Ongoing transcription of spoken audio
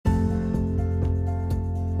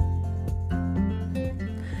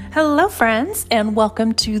Hello, friends, and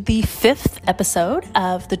welcome to the 5th episode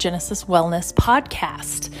of the Genesis Wellness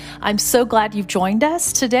Podcast. I'm so glad you've joined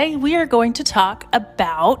us. Today, we are going to talk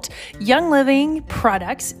about Young Living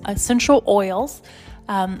products, essential oils,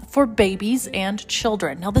 for babies and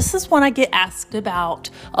children. Now, this is one I get asked about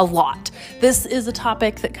a lot. This is a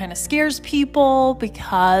topic that kind of scares people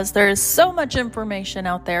because there is so much information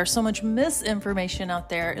out there, so much misinformation out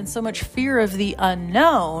there, and so much fear of the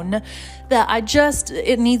unknown that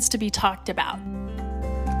it needs to be talked about.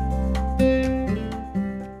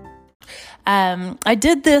 I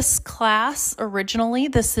did this class originally.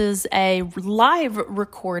 This is a live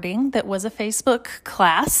recording that was a Facebook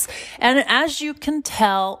class. And as you can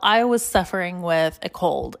tell, I was suffering with a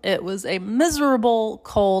cold. It was a miserable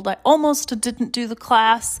cold. I almost didn't do the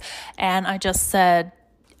class. And I just said,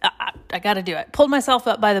 I got to do it. Pulled myself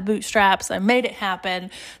up by the bootstraps. I made it happen.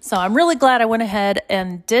 So I'm really glad I went ahead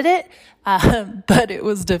and did it. But it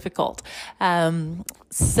was difficult.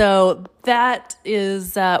 So that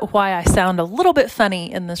is why I sound a little bit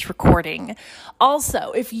funny in this recording.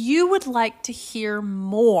 Also, if you would like to hear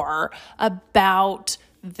more about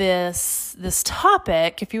this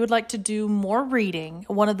topic, if you would like to do more reading,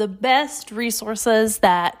 one of the best resources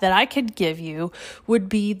that I could give you would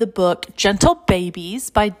be the book Gentle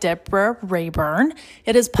Babies by Deborah Rayburn.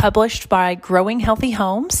 It is published by Growing Healthy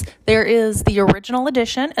Homes. There is the original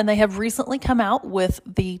edition, and they have recently come out with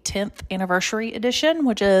the 10th anniversary edition,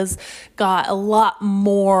 which has got a lot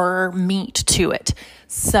more meat to it.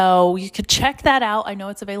 So you could check that out. I know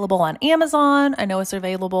it's available on Amazon. I know it's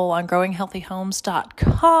available on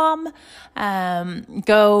growinghealthyhomes.com.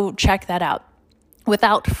 Go check that out.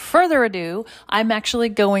 Without further ado, I'm actually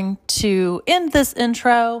going to end this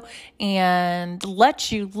intro and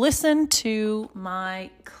let you listen to my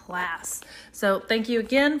class. So thank you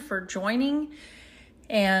again for joining,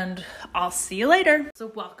 and I'll see you later.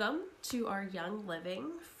 So welcome to our Young Living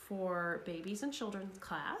for Babies and Children's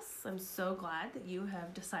class. I'm so glad that you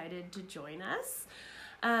have decided to join us.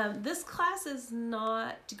 This class is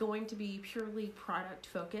not going to be purely product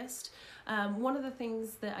focused. One of the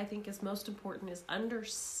things that I think is most important is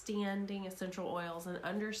understanding essential oils and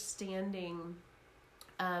understanding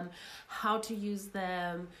how to use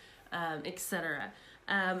them, etc.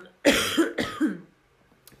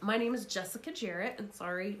 My name is Jessica Jarrett, and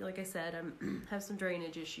sorry, like I said, I have some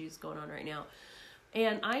drainage issues going on right now.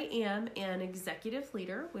 And I am an executive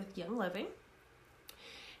leader with Young Living.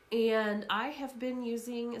 And I have been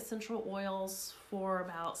using essential oils for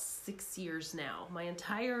about 6 years now. My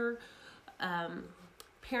entire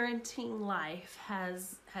parenting life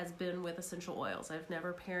has been with essential oils. I've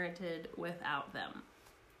never parented without them.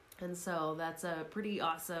 And so that's a pretty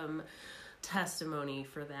awesome testimony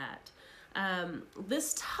for that.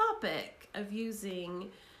 This topic of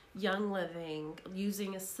using Young Living,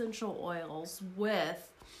 using essential oils with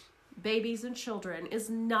babies and children is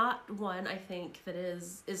not one I think that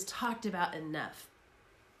is talked about enough.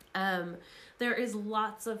 There is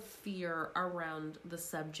lots of fear around the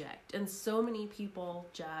subject, and so many people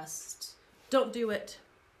just don't do it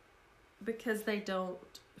because they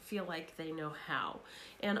don't feel like they know how.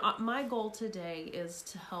 And my goal today is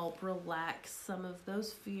to help relax some of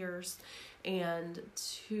those fears and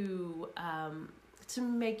to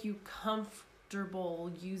make you comfortable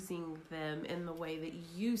using them in the way that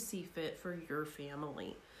you see fit for your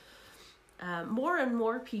family. More and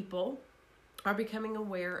more people are becoming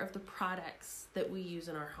aware of the products that we use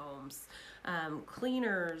in our homes.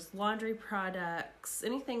 Cleaners, laundry products,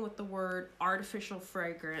 anything with the word artificial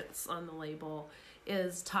fragrance on the label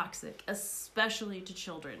is toxic, especially to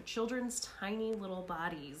children. Children's tiny little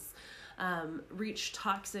bodies reach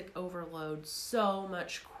toxic overload so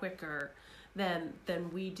much quicker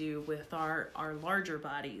than we do with our larger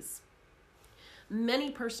bodies.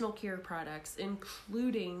 Many personal care products,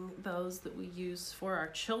 including those that we use for our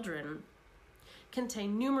children,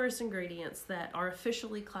 contain numerous ingredients that are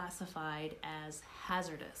officially classified as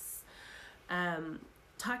hazardous.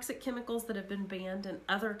 Toxic chemicals that have been banned in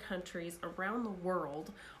other countries around the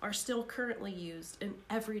world are still currently used in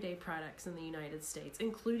everyday products in the United States,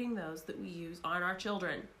 including those that we use on our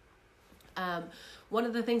children. One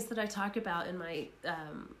of the things that I talk about in my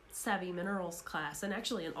Savvy Minerals class, and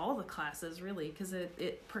actually in all the classes really, because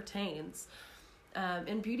it pertains,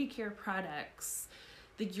 in beauty care products,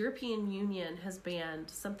 the European Union has banned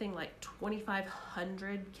something like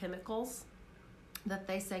 2,500 chemicals that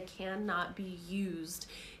they say cannot be used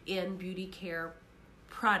in beauty care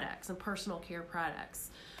products and personal care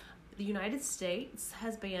products. The United States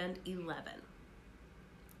has banned 11.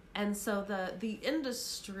 And so the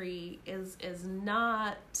industry is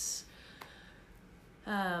not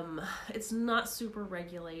It's not super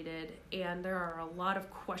regulated, and there are a lot of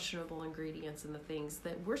questionable ingredients in the things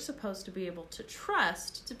that we're supposed to be able to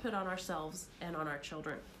trust to put on ourselves and on our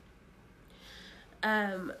children.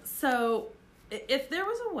 So if there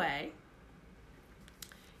was a way,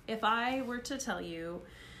 if I were to tell you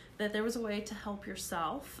that there was a way to help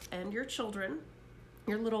yourself and your children,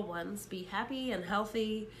 your little ones, be happy and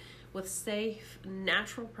healthy with safe,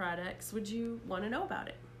 natural products, would you want to know about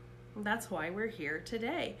it? That's why we're here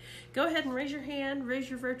today. Go ahead and raise your hand, raise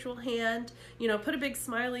your virtual hand, put a big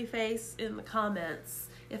smiley face in the comments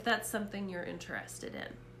if that's something you're interested in.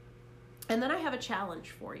 And then I have a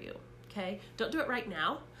challenge for you, okay? Don't do it right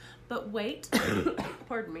now, but wait,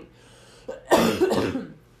 pardon me,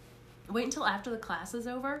 wait until after the class is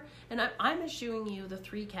over, and I'm issuing you the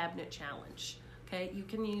 3 cabinet challenge. Okay, you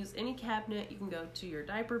can use any cabinet. You can go to your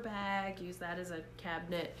diaper bag, use that as a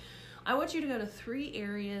cabinet. I want you to go to 3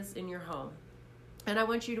 areas in your home, and I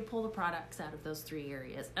want you to pull the products out of those 3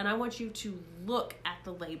 areas, and I want you to look at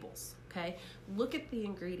the labels, okay? Look at the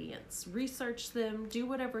ingredients, research them, do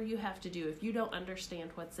whatever you have to do if you don't understand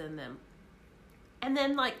what's in them. And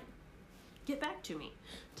then, get back to me.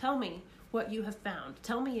 Tell me what you have found.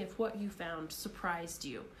 Tell me if what you found surprised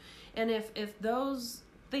you. And if those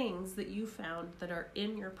things that you found that are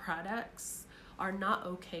in your products are not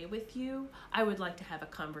okay with you, I would like to have a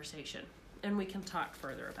conversation, and we can talk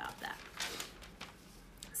further about that.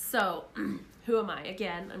 So, who am I?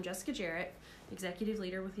 Again, I'm Jessica Jarrett, executive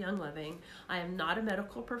leader with Young Living. I am not a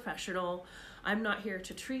medical professional. I'm not here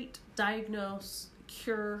to treat, diagnose,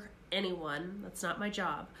 cure anyone. That's not my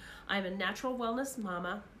job. I'm a natural wellness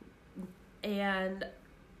mama, and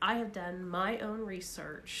I have done my own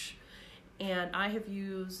research, and I have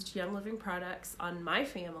used Young Living products on my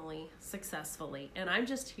family successfully. And I'm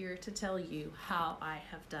just here to tell you how I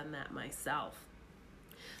have done that myself.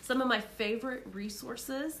 Some of my favorite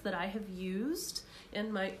resources that I have used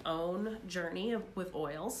in my own journey with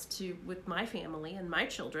oils with my family and my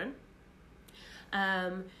children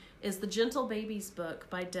is the Gentle Babies book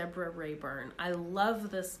by Deborah Rayburn. I love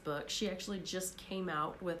this book. She actually just came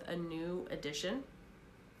out with a new edition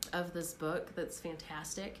of this book that's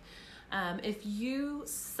fantastic. If you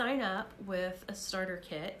sign up with a starter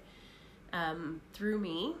kit through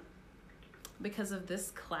me because of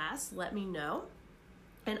this class, let me know,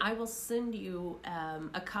 and I will send you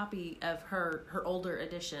a copy of her older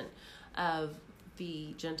edition of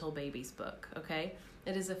the Gentle Babies book, okay?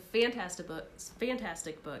 It is a fantastic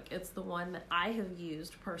book. It's the one that I have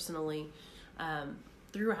used personally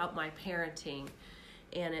throughout my parenting,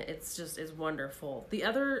 and it's wonderful. The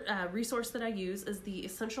other resource that I use is the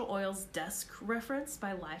Essential Oils Desk Reference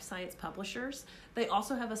by Life Science Publishers. They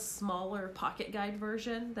also have a smaller pocket guide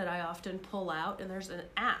version that I often pull out, and there's an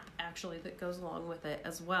app actually that goes along with it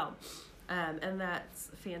as well, and that's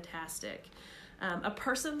fantastic. A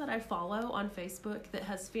person that I follow on Facebook that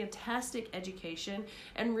has fantastic education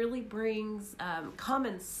and really brings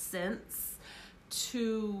common sense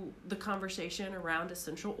to the conversation around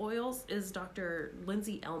essential oils is Dr.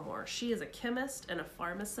 Lindsay Elmore. She is a chemist and a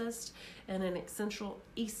pharmacist and an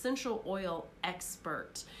essential oil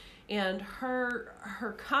expert. And her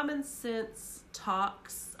common sense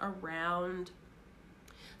talks around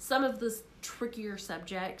some of the trickier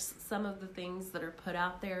subjects, some of the things that are put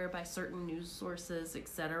out there by certain news sources,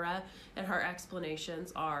 etc. And her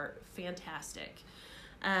explanations are fantastic.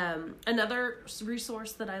 Another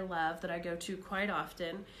resource that I love, that I go to quite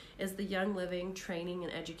often, is the Young Living Training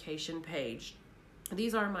and Education page.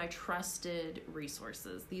 These are my trusted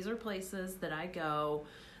resources. These are places that I go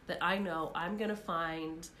that I know I'm going to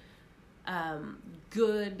find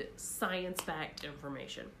good science-backed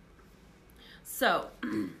information. So,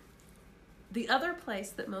 the other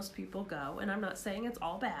place that most people go, and I'm not saying it's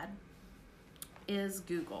all bad, is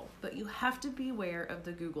Google. But you have to be aware of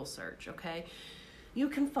the Google search, okay? You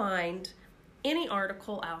can find any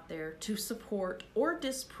article out there to support or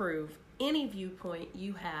disprove any viewpoint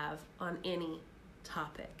you have on any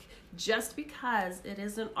topic. Just because it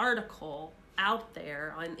is an article out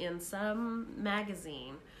there in some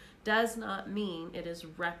magazine does not mean it is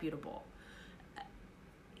reputable.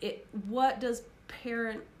 What does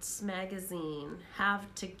Parents Magazine have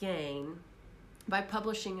to gain by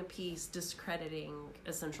publishing a piece discrediting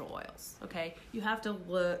essential oils? Okay, you have to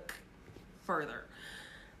look further.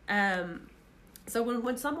 So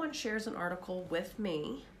when someone shares an article with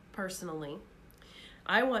me personally,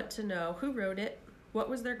 I want to know who wrote it, what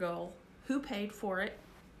was their goal, who paid for it,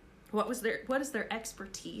 what is their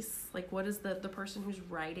expertise, like what is the person who's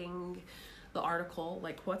writing the article,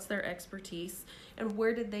 like what's their expertise, and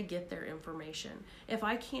where did they get their information. If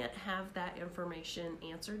I can't have that information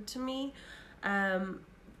answered to me,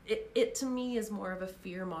 It to me is more of a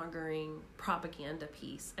fear-mongering propaganda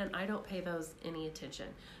piece, and I don't pay those any attention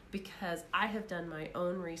because I have done my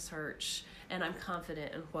own research and I'm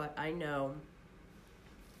confident in what I know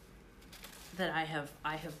that I have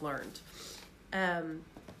learned.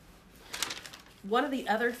 One of the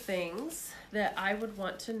other things that I would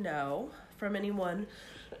want to know from anyone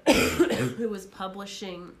who is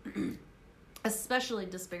publishing especially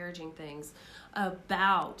disparaging things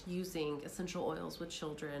about using essential oils with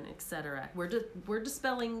children, etc. We're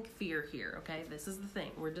dispelling fear here, okay? This is the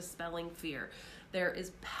thing. We're dispelling fear. There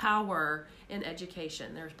is power in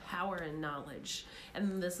education. There's power in knowledge.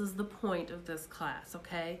 And this is the point of this class,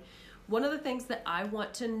 okay? One of the things that I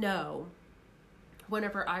want to know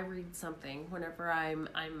whenever I read something, whenever I'm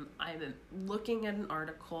looking at an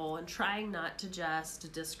article and trying not to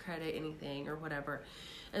just discredit anything or whatever,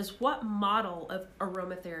 is what model of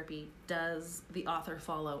aromatherapy does the author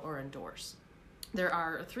follow or endorse? There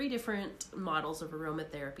are 3 different models of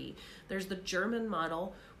aromatherapy. There's the German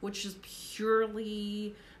model, which is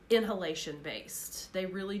purely inhalation based. They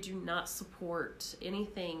really do not support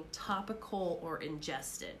anything topical or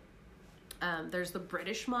ingested. There's the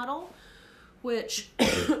British model, which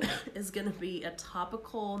is going to be a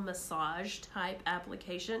topical massage type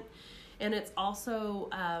application, and it's also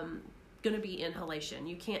going to be inhalation.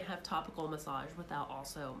 You can't have topical massage without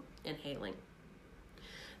also inhaling.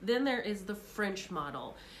 Then there is the French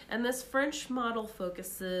model, and this French model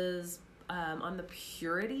focuses on the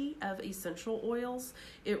purity of essential oils.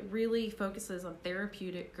 It really focuses on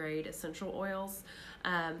therapeutic grade essential oils,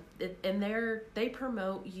 and they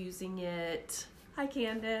promote using it. Hi,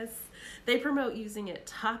 Candace. They promote using it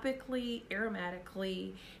topically,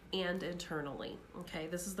 aromatically, and internally. Okay,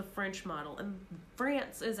 this is the French model. And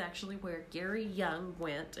France is actually where Gary Young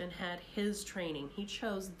went and had his training. He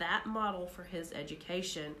chose that model for his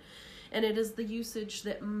education. And it is the usage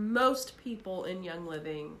that most people in Young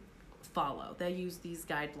Living follow. They use these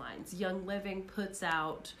guidelines. Young Living puts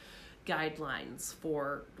out guidelines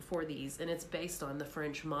for these, and it's based on the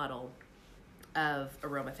French model of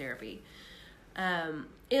aromatherapy.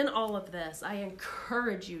 In all of this, I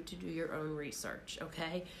encourage you to do your own research,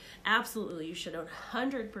 okay? Absolutely, you should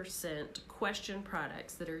 100% question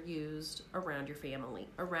products that are used around your family,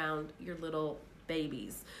 around your little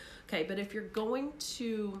babies, okay? But if you're going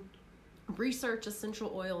to research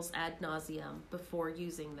essential oils ad nauseum before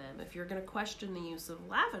using them, if you're going to question the use of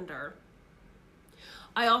lavender,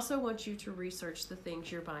 I also want you to research the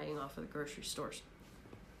things you're buying off of the grocery store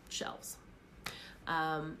shelves.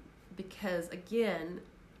 Because again,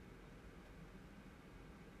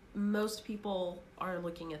 most people are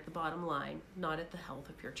looking at the bottom line, not at the health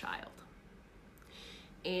of your child.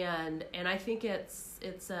 And I think it's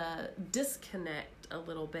a disconnect a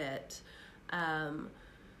little bit, the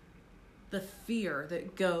fear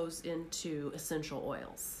that goes into essential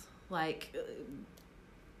oils. Like,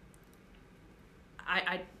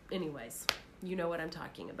 anyways, you know what I'm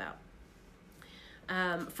talking about.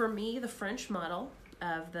 For me, the French model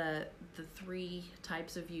of the 3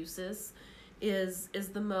 types of uses is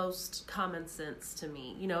the most common sense to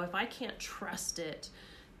me. You know, if I can't trust it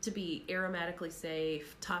to be aromatically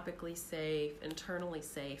safe, topically safe, internally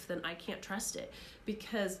safe, then I can't trust it.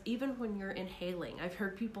 Because even when you're inhaling, I've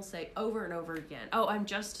heard people say over and over again, oh, I'm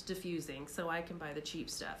just diffusing, so I can buy the cheap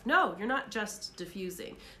stuff. No, you're not just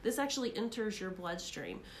diffusing. This actually enters your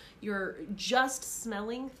bloodstream. You're just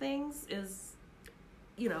smelling things is,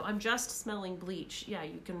 you know, I'm just smelling bleach. Yeah,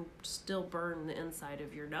 you can still burn the inside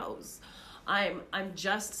of your nose. I'm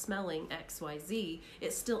just smelling XYZ.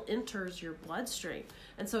 It still enters your bloodstream.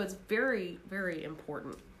 And so it's very, very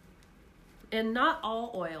important. And not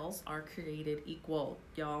all oils are created equal,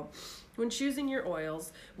 y'all. When choosing your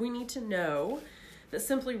oils, we need to know that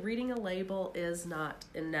simply reading a label is not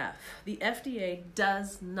enough. The FDA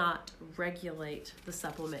does not regulate the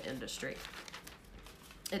supplement industry.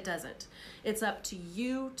 It doesn't. It's up to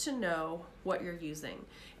you to know what you're using.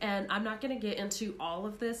 And I'm not going to get into all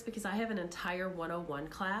of this because I have an entire 101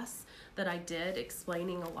 class that I did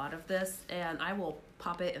explaining a lot of this, and I will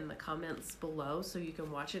pop it in the comments below so you can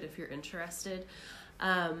watch it if you're interested.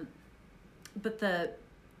 But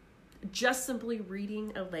just simply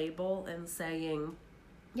reading a label and saying,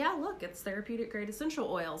 yeah, look, it's therapeutic grade essential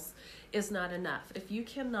oils is not enough. If you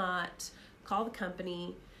cannot call the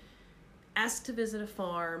company, ask to visit a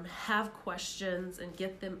farm, have questions and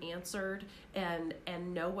get them answered and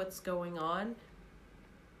know what's going on,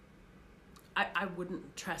 I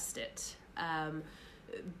wouldn't trust it.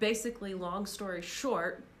 Basically, long story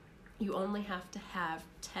short, you only have to have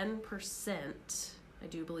 10%, I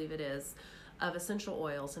do believe it is, of essential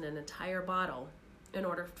oils in an entire bottle in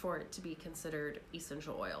order for it to be considered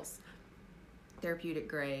essential oils, therapeutic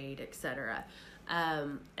grade, etc.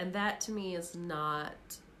 And that to me is not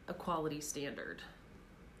a quality standard.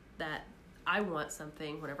 That I want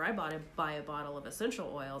something, whenever I buy a bottle of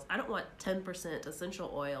essential oils, I don't want 10%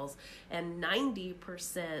 essential oils and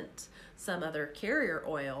 90% some other carrier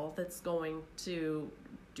oil that's going to,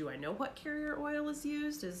 do I know what carrier oil is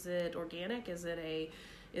used? Is it organic? Is it a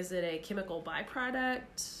chemical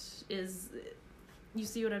byproduct? You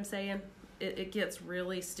see what I'm saying? It gets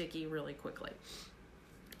really sticky really quickly.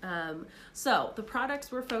 So the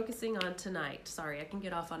products we're focusing on tonight, sorry, I can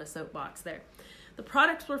get off on a soapbox there. The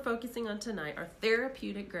products we're focusing on tonight are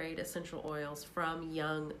therapeutic grade essential oils from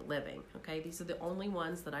Young Living. Okay, these are the only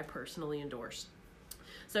ones that I personally endorse.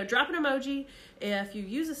 So drop an emoji if you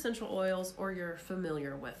use essential oils or you're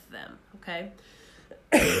familiar with them. Okay.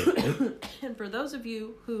 And for those of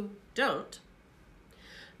you who don't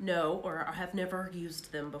know or have never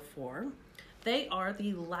used them before, they are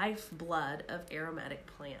the lifeblood of aromatic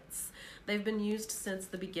plants. They've been used since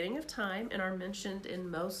the beginning of time and are mentioned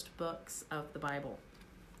in most books of the Bible,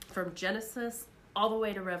 from Genesis all the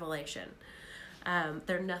way to Revelation.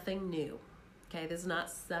 They're nothing new. Okay, this is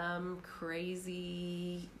not some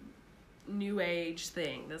crazy new age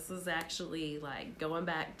thing. This is actually like going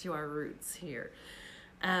back to our roots here.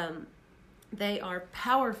 They are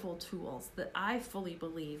powerful tools that I fully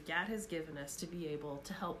believe God has given us to be able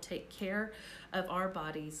to help take care of our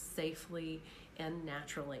bodies safely and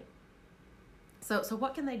naturally. So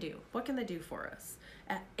what can they do? What can they do for us?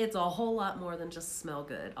 It's a whole lot more than just smell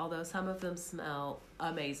good, although some of them smell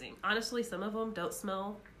amazing. Honestly, some of them don't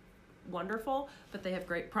smell wonderful, but they have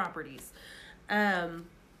great properties.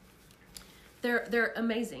 They're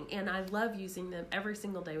amazing, and I love using them every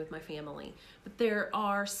single day with my family. But there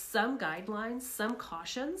are some guidelines, some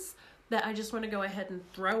cautions that I just want to go ahead and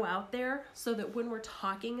throw out there so that when we're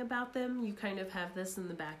talking about them, you kind of have this in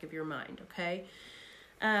the back of your mind, okay?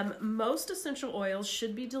 Most essential oils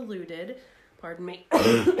should be diluted,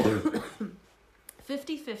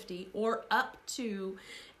 50-50 or up to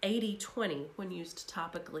 80-20 when used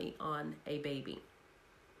topically on a baby.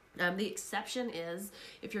 The exception is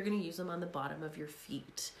if you're going to use them on the bottom of your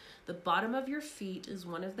feet. The bottom of your feet is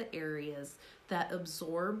one of the areas that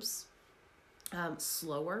absorbs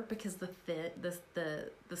slower because the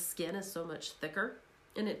skin is so much thicker,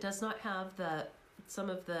 and it does not have some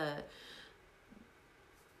of the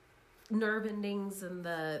nerve endings and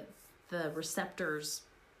the receptors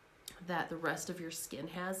that the rest of your skin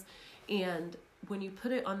has. And when you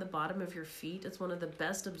put it on the bottom of your feet, it's one of the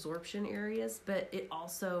best absorption areas, but it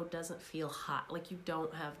also doesn't feel hot. Like you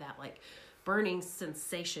don't have that like burning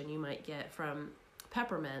sensation you might get from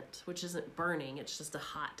peppermint, which isn't burning. It's just a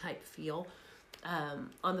hot type feel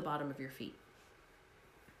on the bottom of your feet.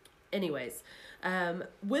 Anyways,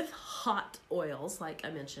 with hot oils, like I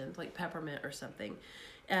mentioned, like peppermint or something,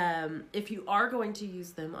 if you are going to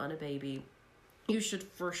use them on a baby, you should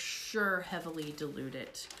for sure heavily dilute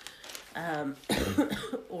it.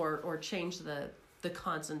 Or change the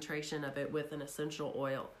concentration of it with an essential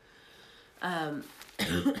oil. Pardon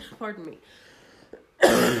me.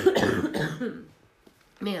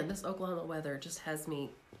 Man, this Oklahoma weather just has me.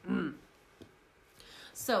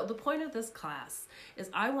 So the point of this class is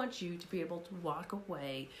I want you to be able to walk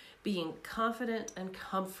away being confident and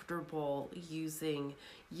comfortable using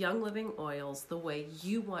Young Living oils the way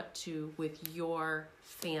you want to with your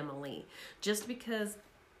family. Just because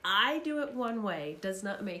I do it one way does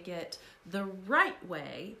not make it the right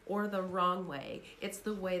way or the wrong way. It's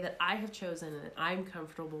the way that I have chosen and I'm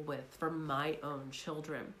comfortable with for my own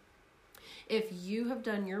children. If you have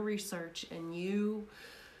done your research and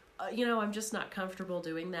I'm just not comfortable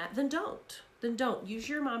doing that, then don't. Then don't. Use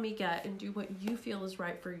your mommy gut and do what you feel is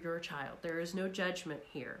right for your child. There is no judgment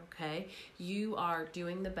here, okay? You are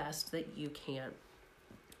doing the best that you can.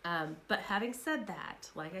 But having said that,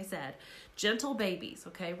 like I said, Gentle Babies,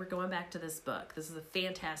 okay? We're going back to this book. This is a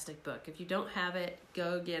fantastic book. If you don't have it,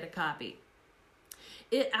 go get a copy.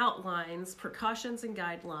 It outlines precautions and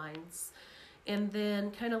guidelines and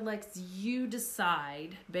then kind of lets you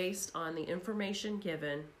decide based on the information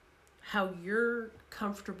given how you're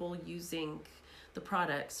comfortable using the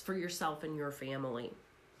products for yourself and your family.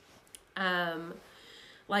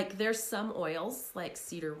 Like there's some oils like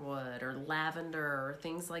cedarwood or lavender or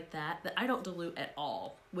things like that I don't dilute at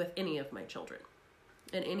all with any of my children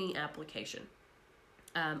in any application.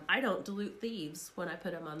 I don't dilute thieves when I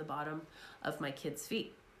put them on the bottom of my kids'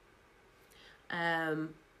 feet.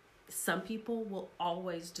 Some people will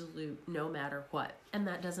always dilute no matter what, and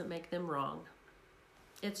that doesn't make them wrong.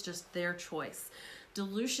 It's just their choice.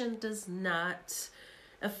 Dilution does not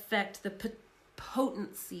affect the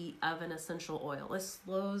potency of an essential oil. It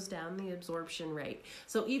slows down the absorption rate.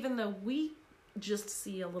 So even though we just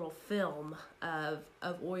see a little film of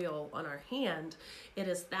oil on our hand, it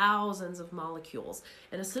is thousands of molecules,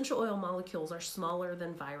 and essential oil molecules are smaller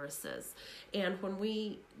than viruses. And when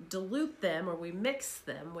we dilute them or we mix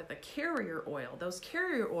them with a carrier oil, those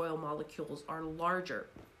carrier oil molecules are larger.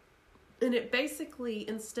 And it basically,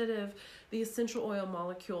 instead of the essential oil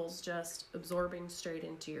molecules just absorbing straight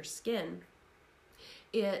into your skin,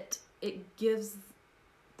 it gives,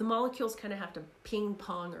 the molecules kind of have to ping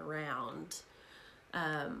pong around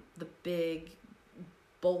the big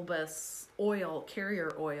bulbous oil,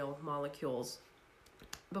 carrier oil molecules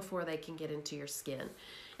before they can get into your skin.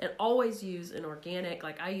 And always use an organic,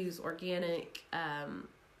 like I use organic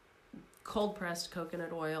cold pressed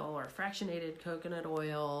coconut oil or fractionated coconut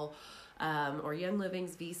oil, or Young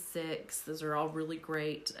Living's V6. Those are all really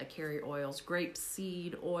great carrier oils.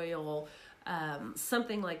 Grapeseed oil,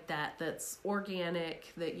 something like that that's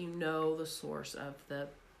organic, that you know the source of the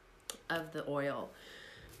oil.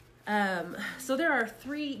 So there are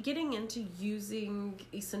three, getting into using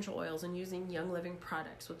essential oils and using Young Living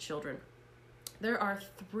products with children. There are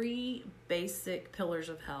three basic pillars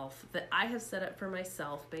of health that I have set up for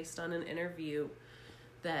myself based on an interview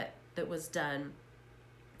that was done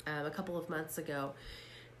a couple of months ago.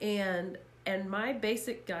 And my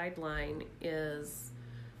basic guideline is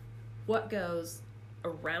what goes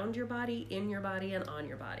around your body, in your body, and on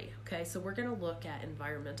your body. Okay, so we're going to look at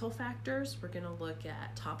environmental factors, we're going to look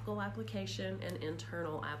at topical application, and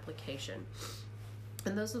internal application.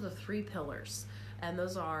 And those are the three pillars, and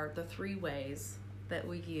those are the three ways that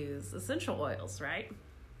we use essential oils, right?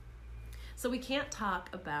 So we can't talk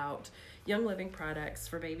about Young Living products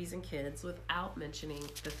for babies and kids without mentioning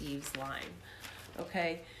the Thieves line.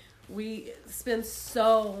 Okay, we spend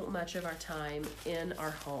so much of our time in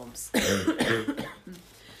our homes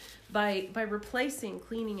by replacing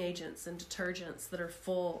cleaning agents and detergents that are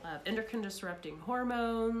full of endocrine disrupting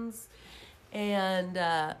hormones. And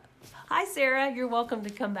hi, Sarah, you're welcome to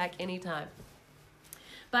come back anytime.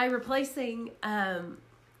 By replacing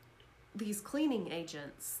these cleaning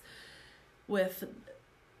agents with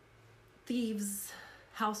Thieves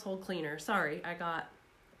household cleaner. Sorry, I got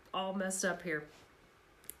all messed up here.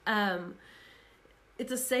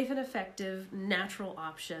 It's a safe and effective natural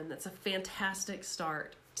option that's a fantastic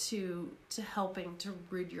start to helping to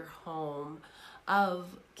rid your home of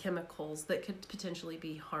chemicals that could potentially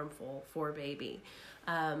be harmful for a baby.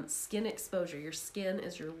 Skin exposure. Your skin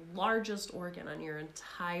is your largest organ on your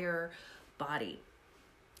entire body.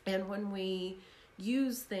 And when we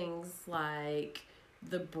use things like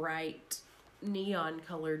the bright neon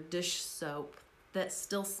colored dish soap that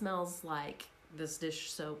still smells like this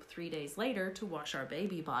dish soap 3 days later to wash our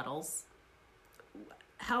baby bottles,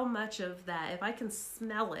 how much of that, if I can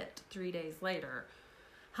smell it 3 days later,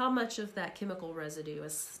 how much of that chemical residue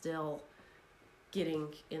is still getting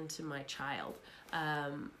into my child?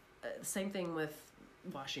 Same thing with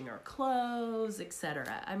washing our clothes,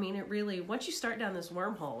 etc. I mean, it really, once you start down this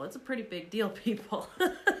wormhole, it's a pretty big deal, people.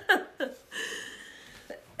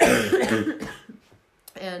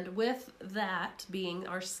 And with that being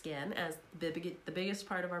our skin as the biggest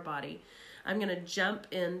part of our body, I'm going to jump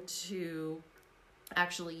into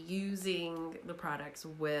actually using the products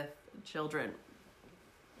with children.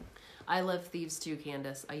 I love Thieves too,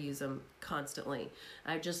 Candace. I use them constantly.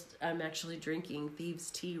 I'm actually drinking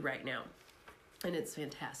Thieves tea right now, and it's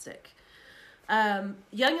fantastic. Young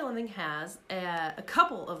Living has a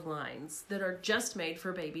couple of lines that are just made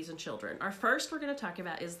for babies and children. Our first we're going to talk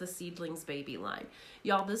about is the Seedlings baby line.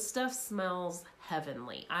 Y'all, this stuff smells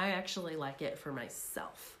heavenly. I actually like it for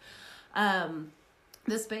myself.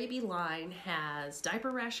 This baby line has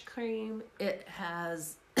diaper rash cream. It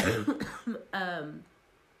has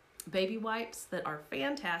baby wipes that are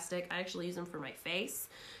fantastic. I actually use them for my face.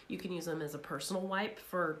 You can use them as a personal wipe,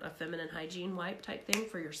 for a feminine hygiene wipe type thing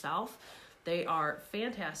for yourself. They are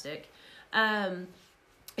fantastic.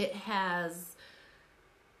 It has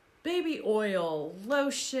baby oil,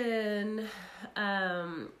 lotion.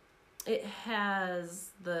 It has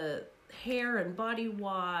the hair and body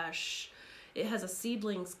wash. It has a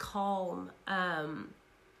Seedlings Calm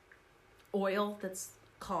oil that's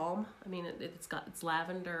calm. I mean, it's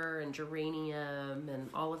lavender and geranium and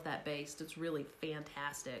all of that based. It's really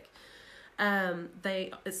fantastic.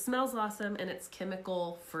 It smells awesome, and it's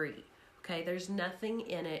chemical free. Okay, there's nothing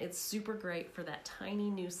in it. It's super great for that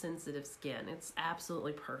tiny new sensitive skin. It's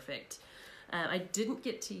absolutely perfect. I didn't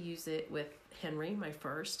get to use it with Henry, my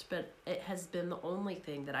first, but it has been the only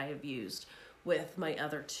thing that I have used with my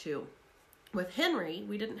other two. With Henry,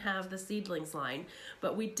 we didn't have the seedlings line,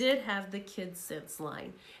 but we did have the Kids Sense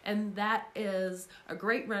line. And that is a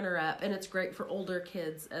great runner-up, and it's great for older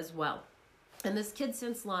kids as well. And this Kids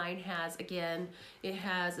Sense line has, again, it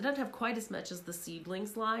doesn't have quite as much as the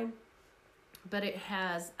seedlings line, but it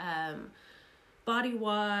has body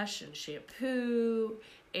wash and shampoo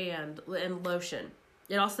and lotion.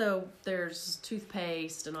 It also, there's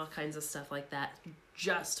toothpaste and all kinds of stuff like that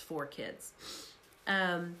just for kids.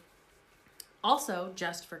 Also,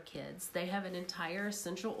 just for kids, they have an entire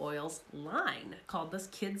essential oils line called this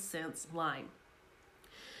Kids Sense line.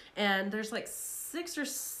 And there's like 6 or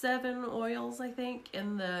 7 oils, I think,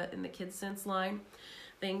 in the Kids Sense line.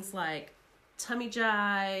 Things like Tummy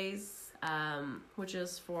Jize, which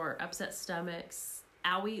is for upset stomachs,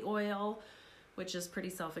 Owie oil, which is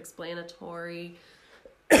pretty self-explanatory,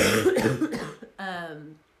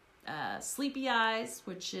 Sleepy Eyes,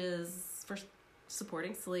 which is for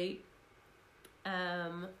supporting sleep.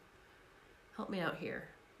 Help me out here.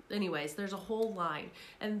 Anyways, there's a whole line,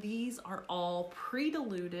 and these are all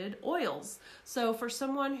pre-diluted oils. So for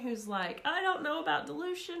someone who's like, I don't know about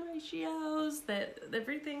dilution ratios, that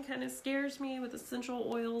everything kind of scares me with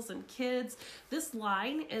essential oils and kids, this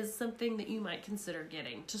line is something that you might consider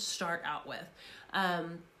getting to start out with.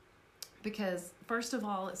 Because first of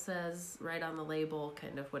all, it says right on the label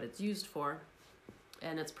kind of what it's used for,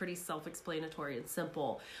 and it's pretty self-explanatory and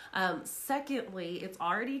simple. Secondly, it's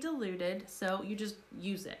already diluted, so you just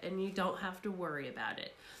use it and you don't have to worry about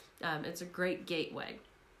it. It's a great gateway.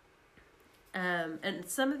 And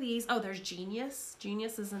some of these, there's Genius.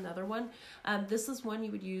 Genius is another one. This is one you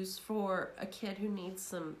would use for a kid who needs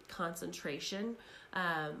some concentration.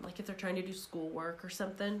 Like if they're trying to do schoolwork or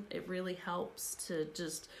something, it really helps to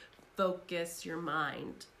just focus your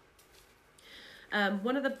mind.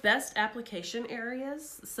 One of the best application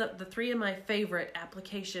areas, so the 3 of my favorite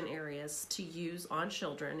application areas to use on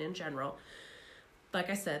children in general, like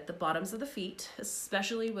I said, the bottoms of the feet,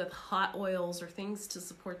 especially with hot oils or things to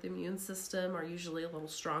support the immune system, are usually a little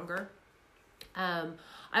stronger.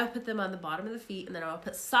 I'll put them on the bottom of the feet, and then I'll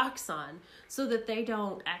put socks on so that they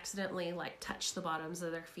don't accidentally touch the bottoms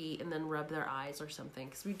of their feet and then rub their eyes or something,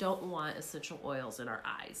 because we don't want essential oils in our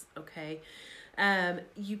eyes, okay?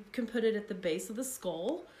 You can put it at the base of the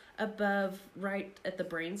skull, above, right at the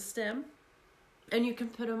brainstem, and you can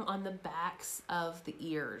put them on the backs of the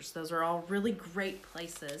ears. Those are all really great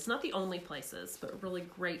places, not the only places, but really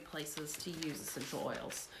great places to use essential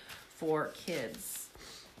oils for kids.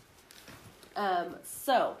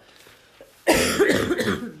 So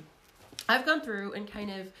I've gone through and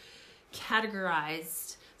kind of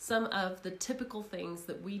categorized some of the typical things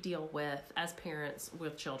that we deal with as parents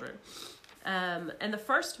with children. And the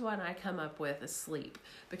first one I come up with is sleep,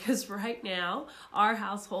 because right now our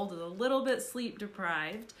household is a little bit sleep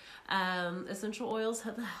deprived. Essential oils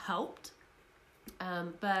have helped,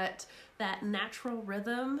 but that natural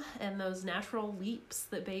rhythm and those natural leaps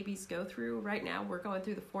that babies go through, right now we're going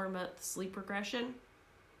through the 4-month sleep regression,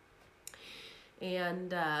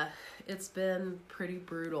 and it's been pretty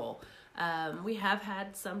brutal. We have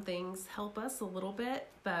had some things help us a little bit,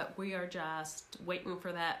 but we are just waiting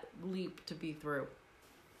for that leap to be through.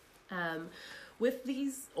 With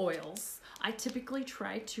these oils, I typically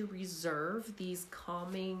try to reserve these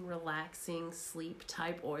calming, relaxing, sleep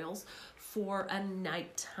type oils for a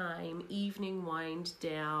nighttime, evening wind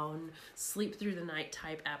down, sleep through the night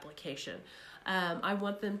type application. I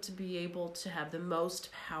want them to be able to have the most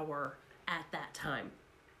power at that time.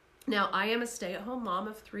 Now, I am a stay-at-home mom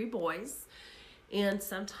of 3 boys, and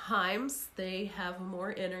sometimes they have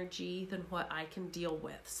more energy than what I can deal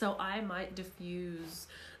with. So I might diffuse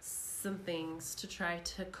some things to try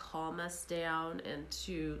to calm us down and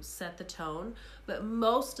to set the tone. But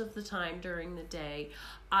most of the time during the day,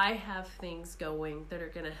 I have things going that are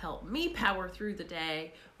going to help me power through the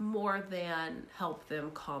day more than help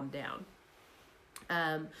them calm down.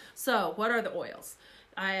 So what are the oils?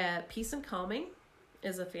 Peace and Calming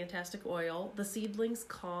is a fantastic oil. The Seedlings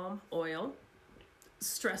Calm oil,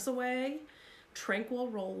 Stress Away, Tranquil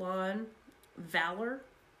Roll-On, Valor,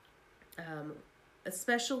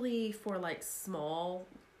 especially for small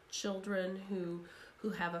children who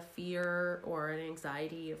have a fear or an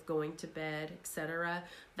anxiety of going to bed, etc.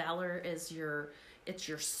 Valor is your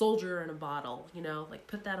soldier in a bottle,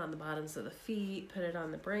 put that on the bottoms of the feet, put it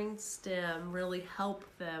on the brainstem, really help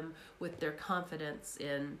them with their confidence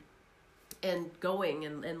in going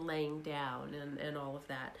and laying down and all of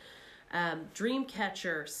that.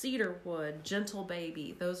 Dreamcatcher, Cedarwood, Gentle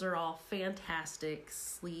Baby, those are all fantastic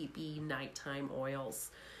sleepy nighttime oils.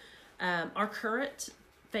 Our current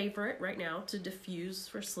favorite right now to diffuse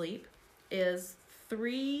for sleep is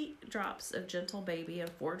 3 drops of Gentle Baby and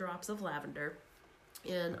 4 drops of lavender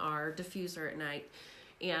in our diffuser at night.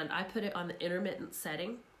 And I put it on the intermittent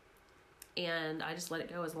setting, and I just let it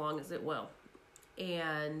go as long as it will.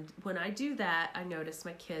 And when I do that, I notice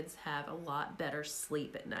my kids have a lot better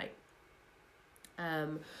sleep at night.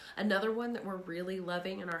 Another one that we're really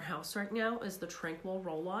loving in our house right now is the Tranquil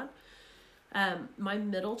Roll-On. My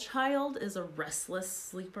middle child is a restless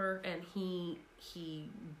sleeper, and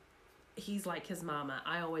he's like his mama.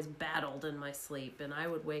 I always battled in my sleep, and I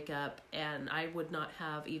would wake up and I would not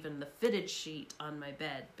have even the fitted sheet on my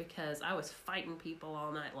bed because I was fighting people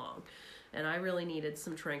all night long, and I really needed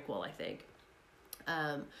some Tranquil, I think.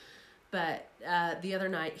 But the other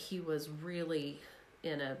night he was really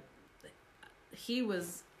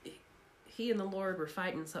he and the Lord were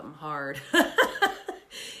fighting something hard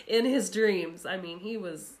in his dreams. I mean, he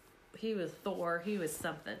was Thor, he was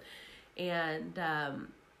something. And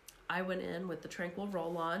I went in with the Tranquil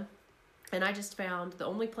Roll-On, and I just found the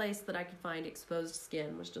only place that I could find exposed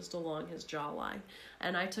skin was just along his jawline.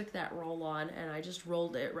 And I took that roll-on and I just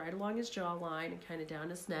rolled it right along his jawline and kind of down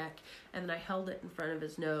his neck, and then I held it in front of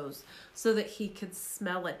his nose so that he could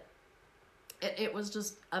smell it. It was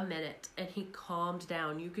just a minute, and he calmed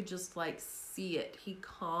down. You could just see it. He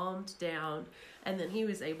calmed down, and then he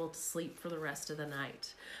was able to sleep for the rest of the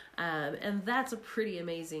night. And that's a pretty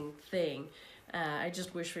amazing thing. I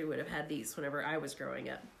just wish we would have had these whenever I was growing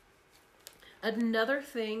up. Another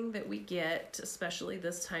thing that we get, especially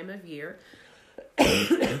this time of year,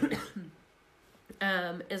 is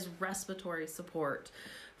respiratory support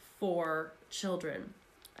for children.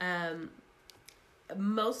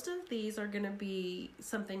 Most of these are going to be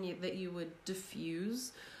something that you would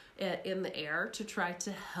diffuse in the air to try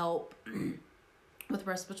to help with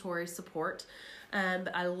respiratory support.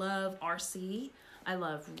 I love RC. I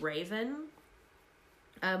love Raven.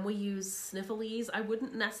 We use Sniffles. I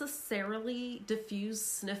wouldn't necessarily diffuse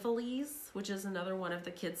Sniffles, which is another one of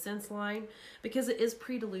the KidSense line, because it is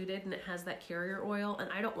pre-diluted and it has that carrier oil, and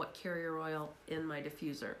I don't want carrier oil in my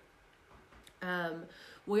diffuser.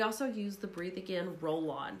 We also use the Breathe Again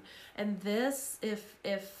Roll-On, and this, if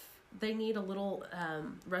they need a little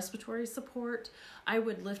respiratory support, I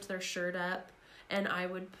would lift their shirt up and I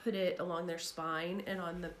would put it along their spine and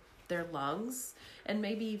on their lungs, and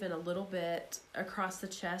maybe even a little bit across the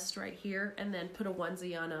chest right here, and then put a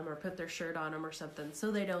onesie on them or put their shirt on them or something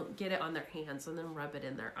so they don't get it on their hands and then rub it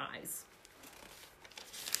in their eyes.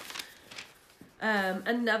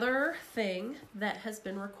 Another thing that has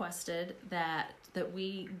been requested that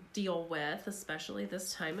we deal with, especially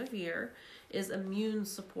this time of year, is immune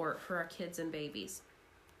support for our kids and babies.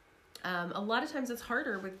 A lot of times it's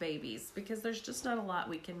harder with babies because there's just not a lot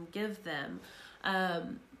we can give them.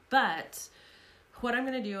 But what I'm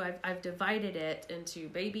going to do, I've divided it into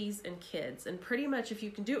babies and kids. And pretty much if you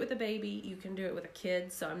can do it with a baby, you can do it with a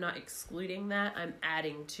kid. So I'm not excluding that. I'm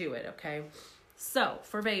adding to it, okay? So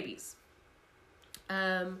for babies,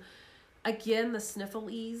 again, the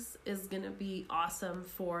Sniffles is going to be awesome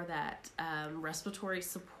for that respiratory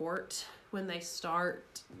support. When they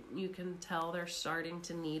start, you can tell they're starting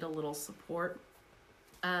to need a little support.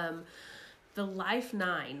 The Life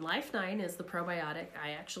 9. Life 9 is the probiotic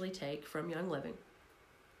I actually take from Young Living.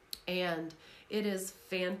 And it is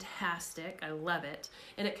fantastic. I love it.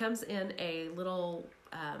 And it comes in a little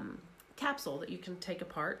capsule that you can take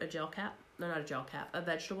apart, a gel cap. No, not a gel cap, a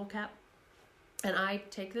vegetable cap. And I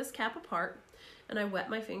take this cap apart and I wet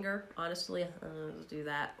my finger. Honestly, I'll do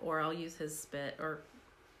that. Or I'll use his spit or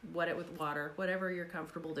wet it with water, whatever you're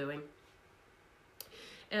comfortable doing.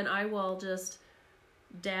 And I will just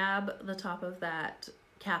dab the top of that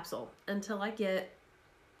capsule until I get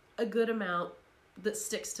a good amount that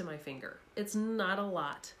sticks to my finger. It's not a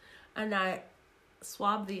lot. And I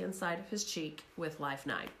swab the inside of his cheek with Life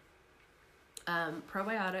 9.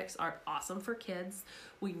 Probiotics are awesome for kids.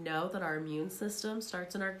 We know that our immune system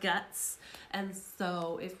starts in our guts. And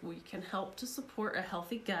so if we can help to support a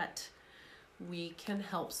healthy gut, we can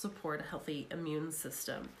help support a healthy immune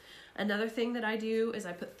system. Another thing that I do is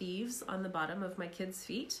I put thieves on the bottom of my kids'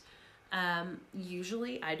 feet.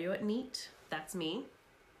 Usually I do it neat. That's me.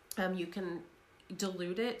 You can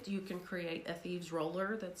dilute it. You can create a thieves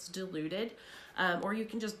roller that's diluted. Or you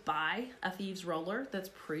can just buy a thieves roller that's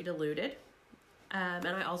pre-diluted. And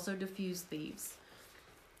I also diffuse thieves.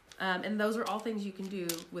 And those are all things you can do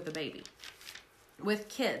with a baby. With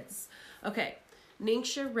kids, okay,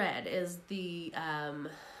 Ningxia Red is the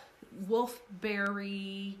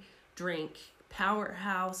wolfberry drink,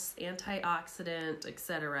 powerhouse, antioxidant,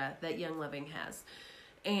 etc. that Young Living has.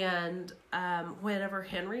 And whenever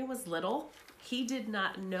Henry was little, he did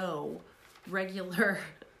not know regular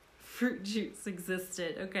fruit juice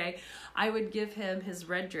existed, okay? I would give him his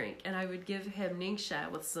red drink, and I would give him Ningxia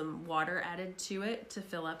with some water added to it to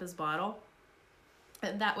fill up his bottle.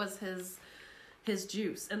 And that was his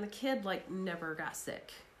juice. And the kid, like, never got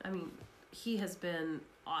sick. I mean, he has been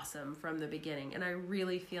awesome from the beginning. And I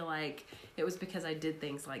really feel like it was because I did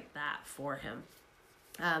things like that for him.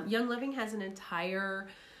 Young Living has an entire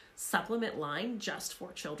supplement line just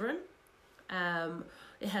for children.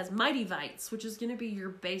 It has Mighty Vites, which is going to be your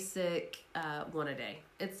basic one a day.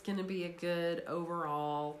 It's going to be a good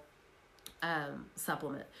overall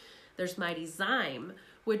supplement. There's Mighty Zyme,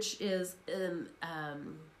 which is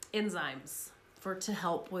enzymes to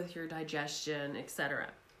help with your digestion, etc.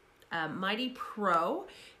 Mighty Pro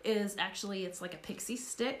is actually, it's like a pixie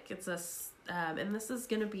stick. It's and this is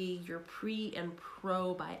going to be your pre and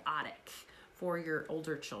probiotic for your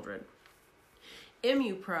older children.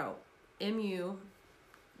 Immu Pro. Immu,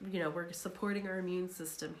 we're supporting our immune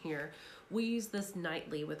system here. We use this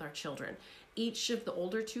nightly with our children. Each of the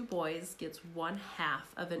older 2 boys gets 1/2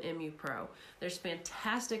 of an Immu Pro. There's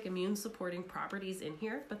fantastic immune supporting properties in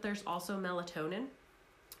here, but there's also melatonin.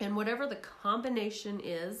 And whatever the combination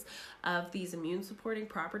is of these immune supporting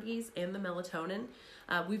properties and the melatonin,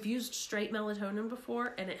 we've used straight melatonin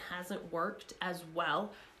before, and it hasn't worked as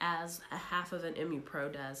well as 1/2 of an Immu Pro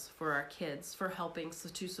does for our kids for helping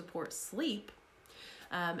to support sleep.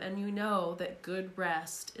 And you know that good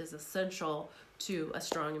rest is essential to a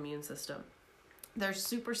strong immune system. There's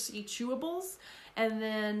Super C chewables. And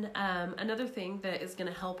then another thing that is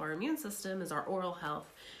going to help our immune system is our oral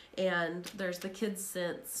health. And there's the Kids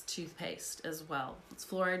Sense toothpaste as well. It's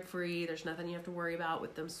fluoride free. There's nothing you have to worry about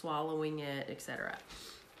with them swallowing it, etc.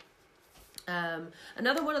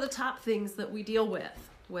 Another one of the top things that we deal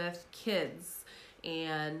with kids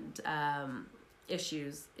and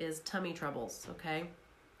issues is tummy troubles, okay?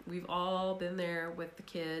 We've all been there with the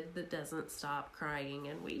kid that doesn't stop crying,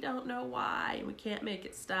 and we don't know why, and we can't make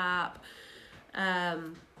it stop.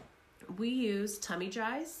 We use Tummy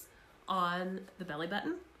Jize on the belly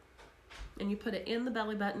button, and you put it in the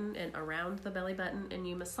belly button and around the belly button, and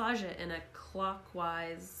you massage it in a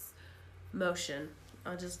clockwise motion.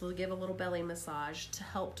 I'll just give a little belly massage to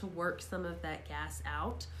help to work some of that gas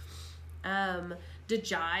out.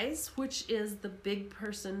 Digize, which is the big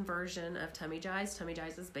person version of Tummy Jize. Tummy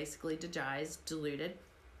Jize is basically Digize diluted.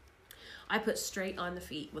 I put straight on the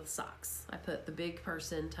feet with socks. I put the big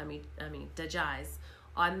person Digize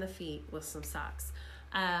on the feet with some socks.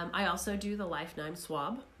 I also do the Life9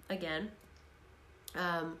 swab again.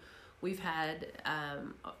 We've had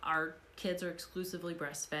our kids are exclusively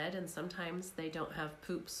breastfed, and sometimes they don't have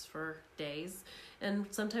poops for days. And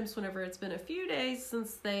sometimes whenever it's been a few days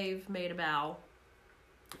since they've made a bowel,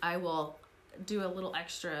 I will do a little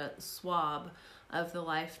extra swab of the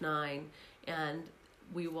Life9, and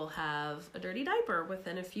we will have a dirty diaper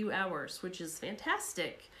within a few hours, which is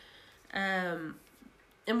fantastic. And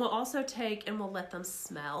we'll also take and we'll let them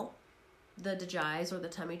smell the Digize or the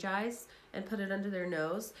Tummy Jize and put it under their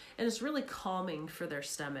nose, and it's really calming for their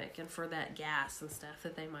stomach and for that gas and stuff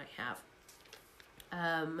that they might have.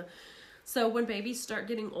 So when babies start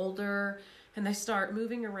getting older and they start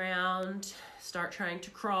moving around, start trying to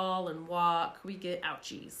crawl and walk, we get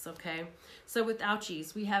ouchies, okay? So with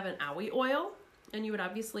ouchies, we have an owie oil, and you would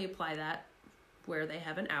obviously apply that where they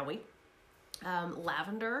have an owie.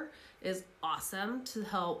 Lavender is awesome to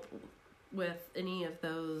help with any of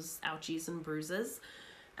those ouchies and bruises.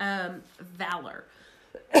 Valor.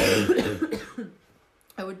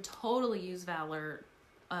 I would totally use Valor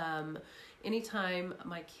anytime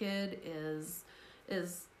my kid has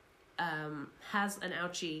an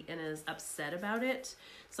ouchie and is upset about it.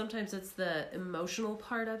 Sometimes it's the emotional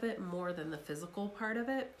part of it more than the physical part of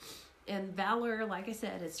it. And Valor, like I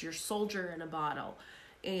said, is your soldier in a bottle.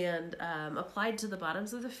 And applied to the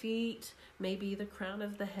bottoms of the feet, maybe the crown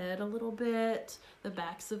of the head a little bit, the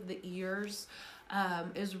backs of the ears,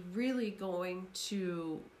 is really going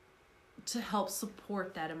to help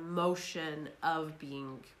support that emotion of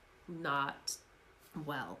being not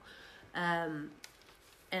well. And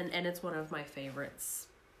it's one of my favorites.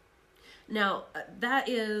 Now, that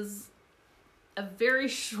is a very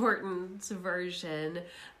shortened version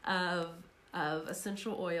of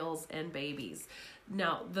essential oils and babies.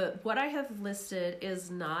 Now, what I have listed is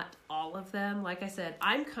not all of them. Like I said,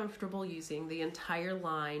 I'm comfortable using the entire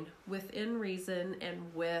line within reason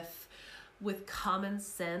and with common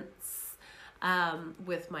sense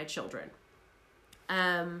with my children.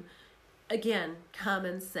 Again,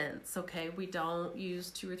 common sense, okay? We don't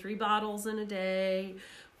use 2 or 3 bottles in a day.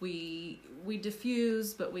 we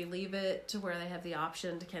diffuse, but we leave it to where they have the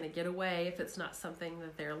option to kind of get away if it's not something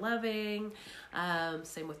that they're loving.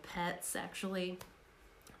 Same with pets, actually.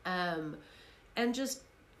 And just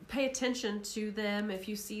pay attention to them. If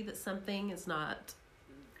you see that something is not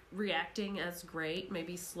reacting as great,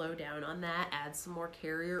 maybe slow down on that, add some more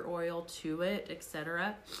carrier oil to it,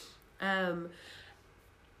 etc. And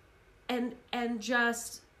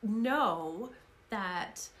just know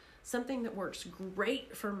that something that works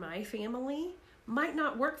great for my family might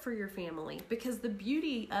not work for your family, because the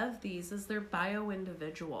beauty of these is they're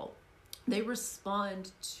bio-individual. They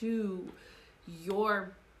respond to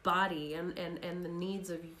your body and the needs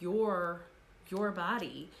of your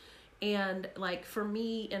body. And like for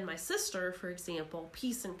me and my sister, for example,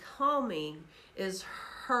 Peace and Calming is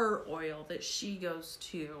her oil that she goes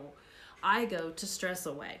to. I go to Stress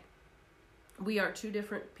Away. We are two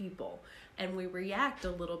different people, and we react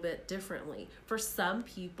a little bit differently. For some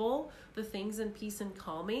people, the things in Peace and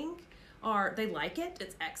Calming they like it,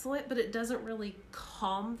 it's excellent, but it doesn't really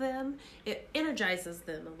calm them. It energizes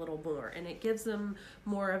them a little more, and it gives them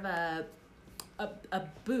more of a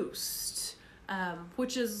boost,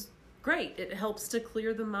 which is great. It helps to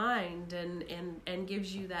clear the mind and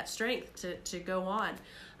gives you that strength to go on.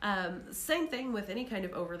 Same thing with any kind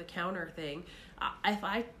of over-the-counter thing.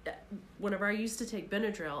 Whenever I used to take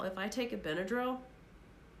Benadryl, if I take a Benadryl,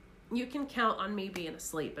 you can count on me being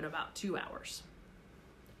asleep in about 2 hours.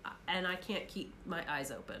 And I can't keep my eyes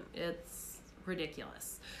open. It's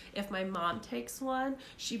ridiculous. If my mom takes one,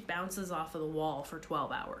 she bounces off of the wall for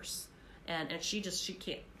 12 hours. And she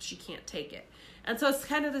can't take it. And so it's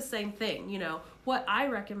kind of the same thing. You know, what I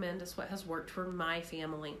recommend is what has worked for my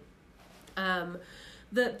family.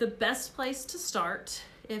 The best place to start,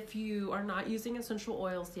 if you are not using essential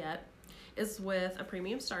oils yet, is with a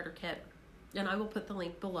premium starter kit. And I will put the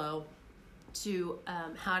link below to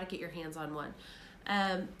how to get your hands on one.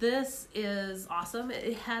 This is awesome.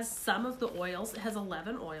 It has some of the oils. It has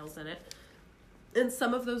 11 oils in it. And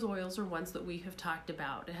some of those oils are ones that we have talked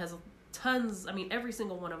about. It has tons, every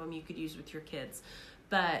single one of them you could use with your kids.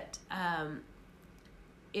 But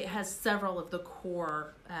it has several of the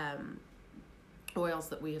core oils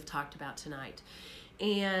that we have talked about tonight.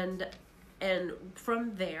 And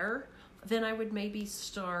from there, then I would maybe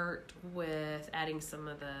start with adding some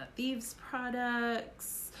of the Thieves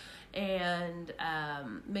products, and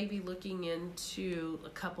maybe looking into a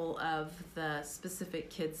couple of the specific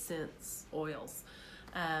Kids Sense oils,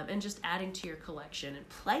 and just adding to your collection and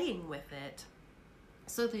playing with it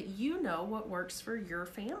so that you know what works for your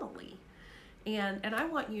family. And I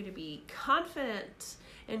want you to be confident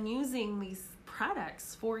in using these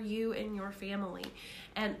products for you and your family.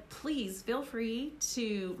 And please feel free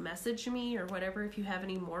to message me or whatever if you have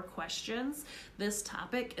any more questions. This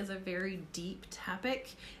topic is a very deep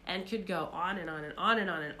topic and could go on and on and on and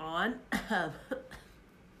on and on,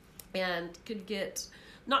 and could get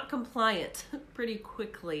not compliant pretty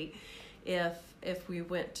quickly if we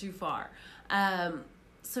went too far.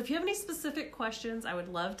 So if you have any specific questions, I would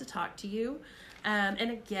love to talk to you. And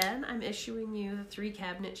again, I'm issuing you the 3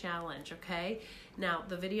 cabinet challenge, okay? Now,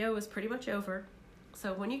 the video is pretty much over.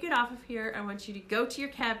 So when you get off of here, I want you to go to your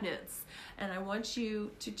cabinets, and I want you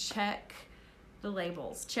to check the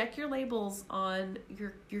labels. Check your labels on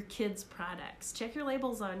your kids' products. Check your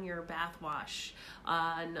labels on your bath wash,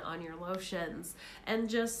 on your lotions, and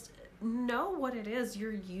just know what it is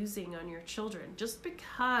you're using on your children. Just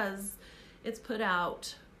because it's put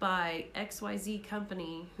out by XYZ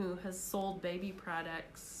company who has sold baby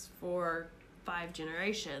products for 5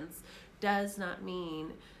 generations does not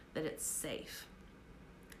mean that it's safe.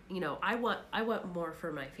 You know, I want more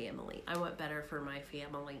for my family. I want better for my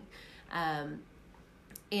family.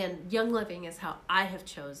 And Young Living is how I have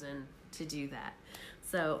chosen to do that.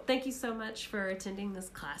 So thank you so much for attending this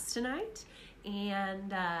class tonight.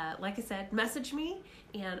 And like I said, message me,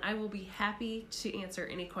 and I will be happy to answer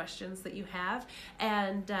any questions that you have.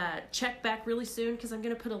 And check back really soon, because I'm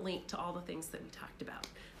going to put a link to all the things that we talked about.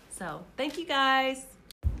 So thank you, guys.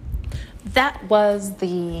 That was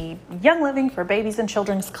the Young Living for Babies and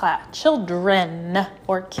Children's class. Children's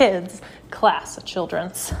class.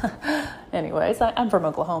 Anyways, I'm from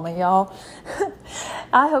Oklahoma, y'all.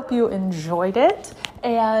 I hope you enjoyed it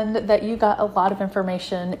and that you got a lot of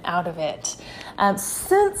information out of it.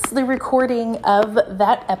 Since the recording of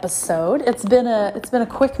that episode, it's been a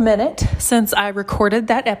quick minute since I recorded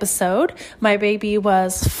that episode. My baby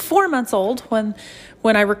was 4 months old when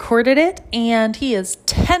when I recorded it, and he is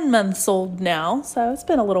 10 months old now, so it's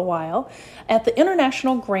been a little while. At the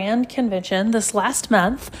International Grand Convention this last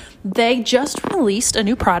month, they just released a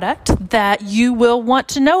new product that you will want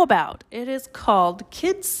to know about. It is called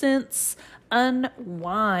KidSense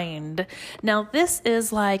Unwind. Now, this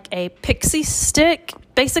is like a pixie stick.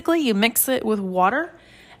 Basically, you mix it with water,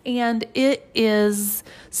 and it is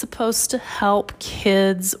supposed to help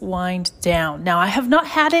kids wind down. Now, I have not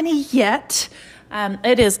had any yet.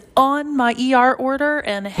 It is on my ER order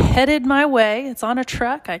and headed my way. It's on a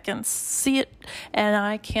truck. I can see it, and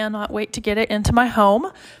I cannot wait to get it into my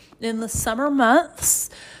home. In the summer months,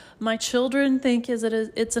 my children think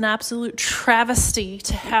it's an absolute travesty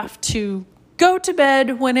to have to go to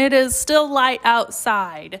bed when it is still light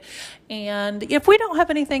outside. And if we don't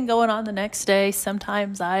have anything going on the next day,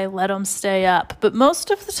 sometimes I let them stay up. But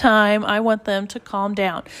most of the time, I want them to calm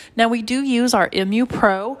down. Now, we do use our Emu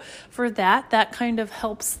Pro for that. That kind of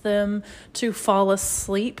helps them to fall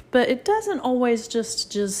asleep. But it doesn't always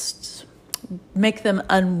just make them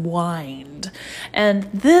unwind. And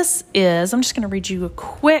this is, I'm just going to read you a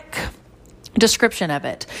quick description of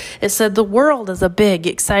it. It said, the world is a big,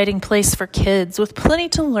 exciting place for kids with plenty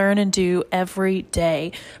to learn and do every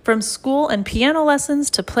day. From school and piano lessons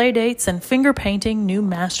to play dates and finger painting new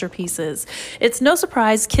masterpieces. It's no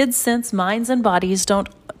surprise kids' minds and bodies don't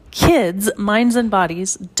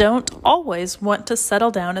always want to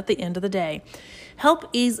settle down at the end of the day. Help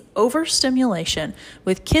ease overstimulation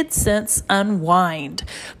with KidSense Unwind.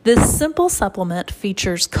 This simple supplement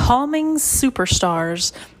features calming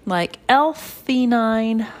superstars like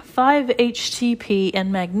L-theanine, 5-HTP,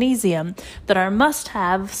 and magnesium that are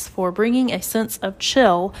must-haves for bringing a sense of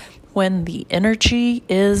chill when the energy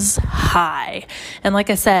is high. And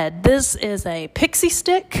like I said, this is a pixie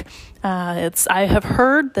stick. I have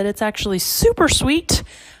heard that it's actually super sweet.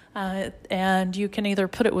 And you can either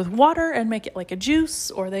put it with water and make it like a juice,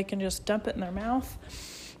 or they can just dump it in their mouth.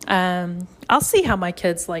 I'll see how my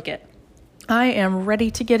kids like it. I am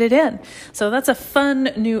ready to get it in. So that's a fun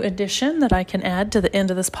new addition that I can add to the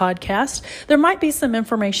end of this podcast. There might be some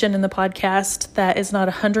information in the podcast that is not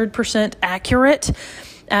 100% accurate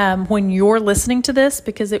when you're listening to this,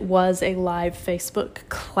 because it was a live Facebook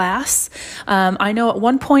class. I know at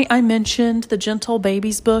one point I mentioned the Gentle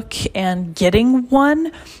Babies book and getting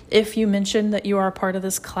one if you mentioned that you are a part of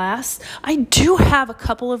this class. I do have a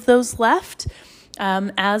couple of those left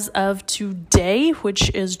as of today,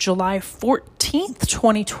 which is July 14th,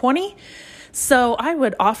 2020. So I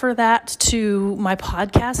would offer that to my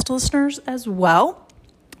podcast listeners as well.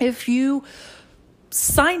 If you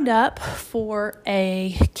signed up for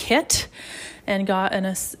a kit and got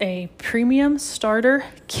a premium starter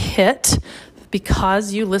kit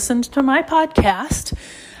because you listened to my podcast,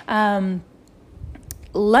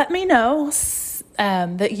 let me know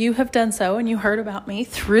that you have done so and you heard about me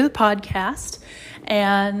through the podcast,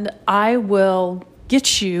 and I will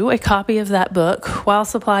get you a copy of that book while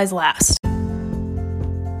supplies last.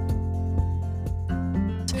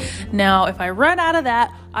 Now, if I run out of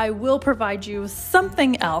that, I will provide you with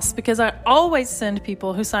something else, because I always send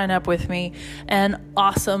people who sign up with me an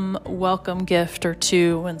awesome welcome gift or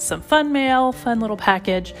two and some fun mail, fun little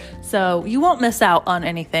package. So you won't miss out on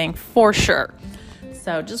anything for sure.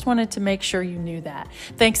 So just wanted to make sure you knew that.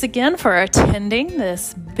 Thanks again for attending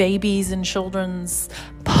this Babies and Children's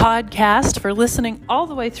podcast, for listening all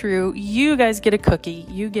the way through. You guys get a cookie.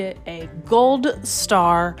 You get a gold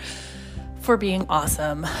star for being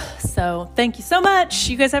awesome. So thank you so much.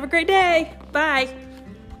 You guys have a great day. Bye.